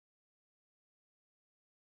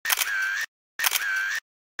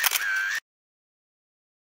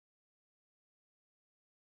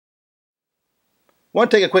I want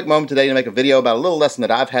to take a quick moment today to make a video about a little lesson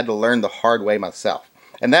that I've had to learn the hard way myself.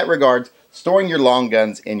 And that regards storing your long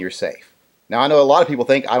guns in your safe. Now I know a lot of people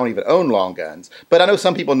think I don't even own long guns, but I know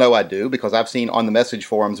some people know I do because I've seen on the message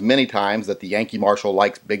forums many times that the Yankee Marshal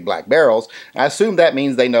likes big black barrels, and I assume that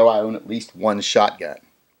means they know I own at least one shotgun.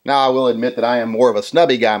 Now I will admit that I am more of a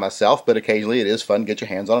snubby guy myself, but occasionally it is fun to get your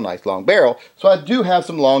hands on a nice long barrel, so I do have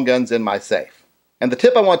some long guns in my safe. And the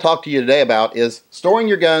tip I want to talk to you today about is storing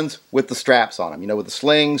your guns with the straps on them, with the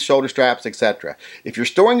slings, shoulder straps, etc. If you're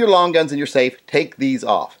storing your long guns in your safe, take these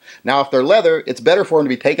off. Now if they're leather, it's better for them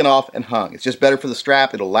to be taken off and hung. It's just better for the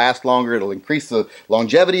strap, it'll last longer, it'll increase the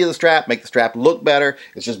longevity of the strap, make the strap look better,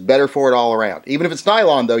 it's just better for it all around. Even if it's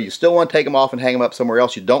nylon though, you still want to take them off and hang them up somewhere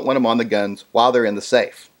else. You don't want them on the guns while they're in the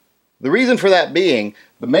safe. The reason for that being,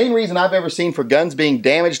 the main reason I've ever seen for guns being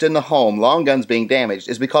damaged in the home, long guns being damaged,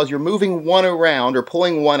 is because you're moving one around or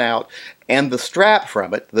pulling one out and the strap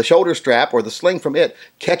from it, the shoulder strap or the sling from it,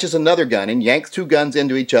 catches another gun and yanks two guns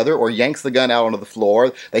into each other or yanks the gun out onto the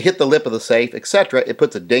floor, they hit the lip of the safe, etc. It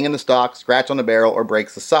puts a ding in the stock, scratch on the barrel, or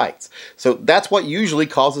breaks the sights. So that's what usually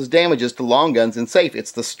causes damages to long guns in safe.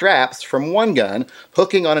 It's the straps from one gun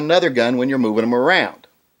hooking on another gun when you're moving them around.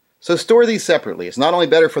 So store these separately. It's not only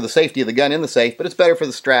better for the safety of the gun in the safe, but it's better for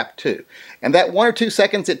the strap too. And that 1 or 2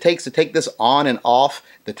 seconds it takes to take this on and off,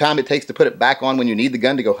 the time it takes to put it back on when you need the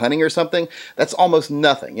gun to go hunting or something, that's almost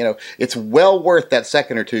nothing. It's well worth that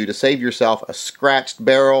second or two to save yourself a scratched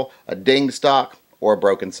barrel, a dinged stock, or a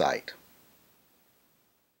broken sight.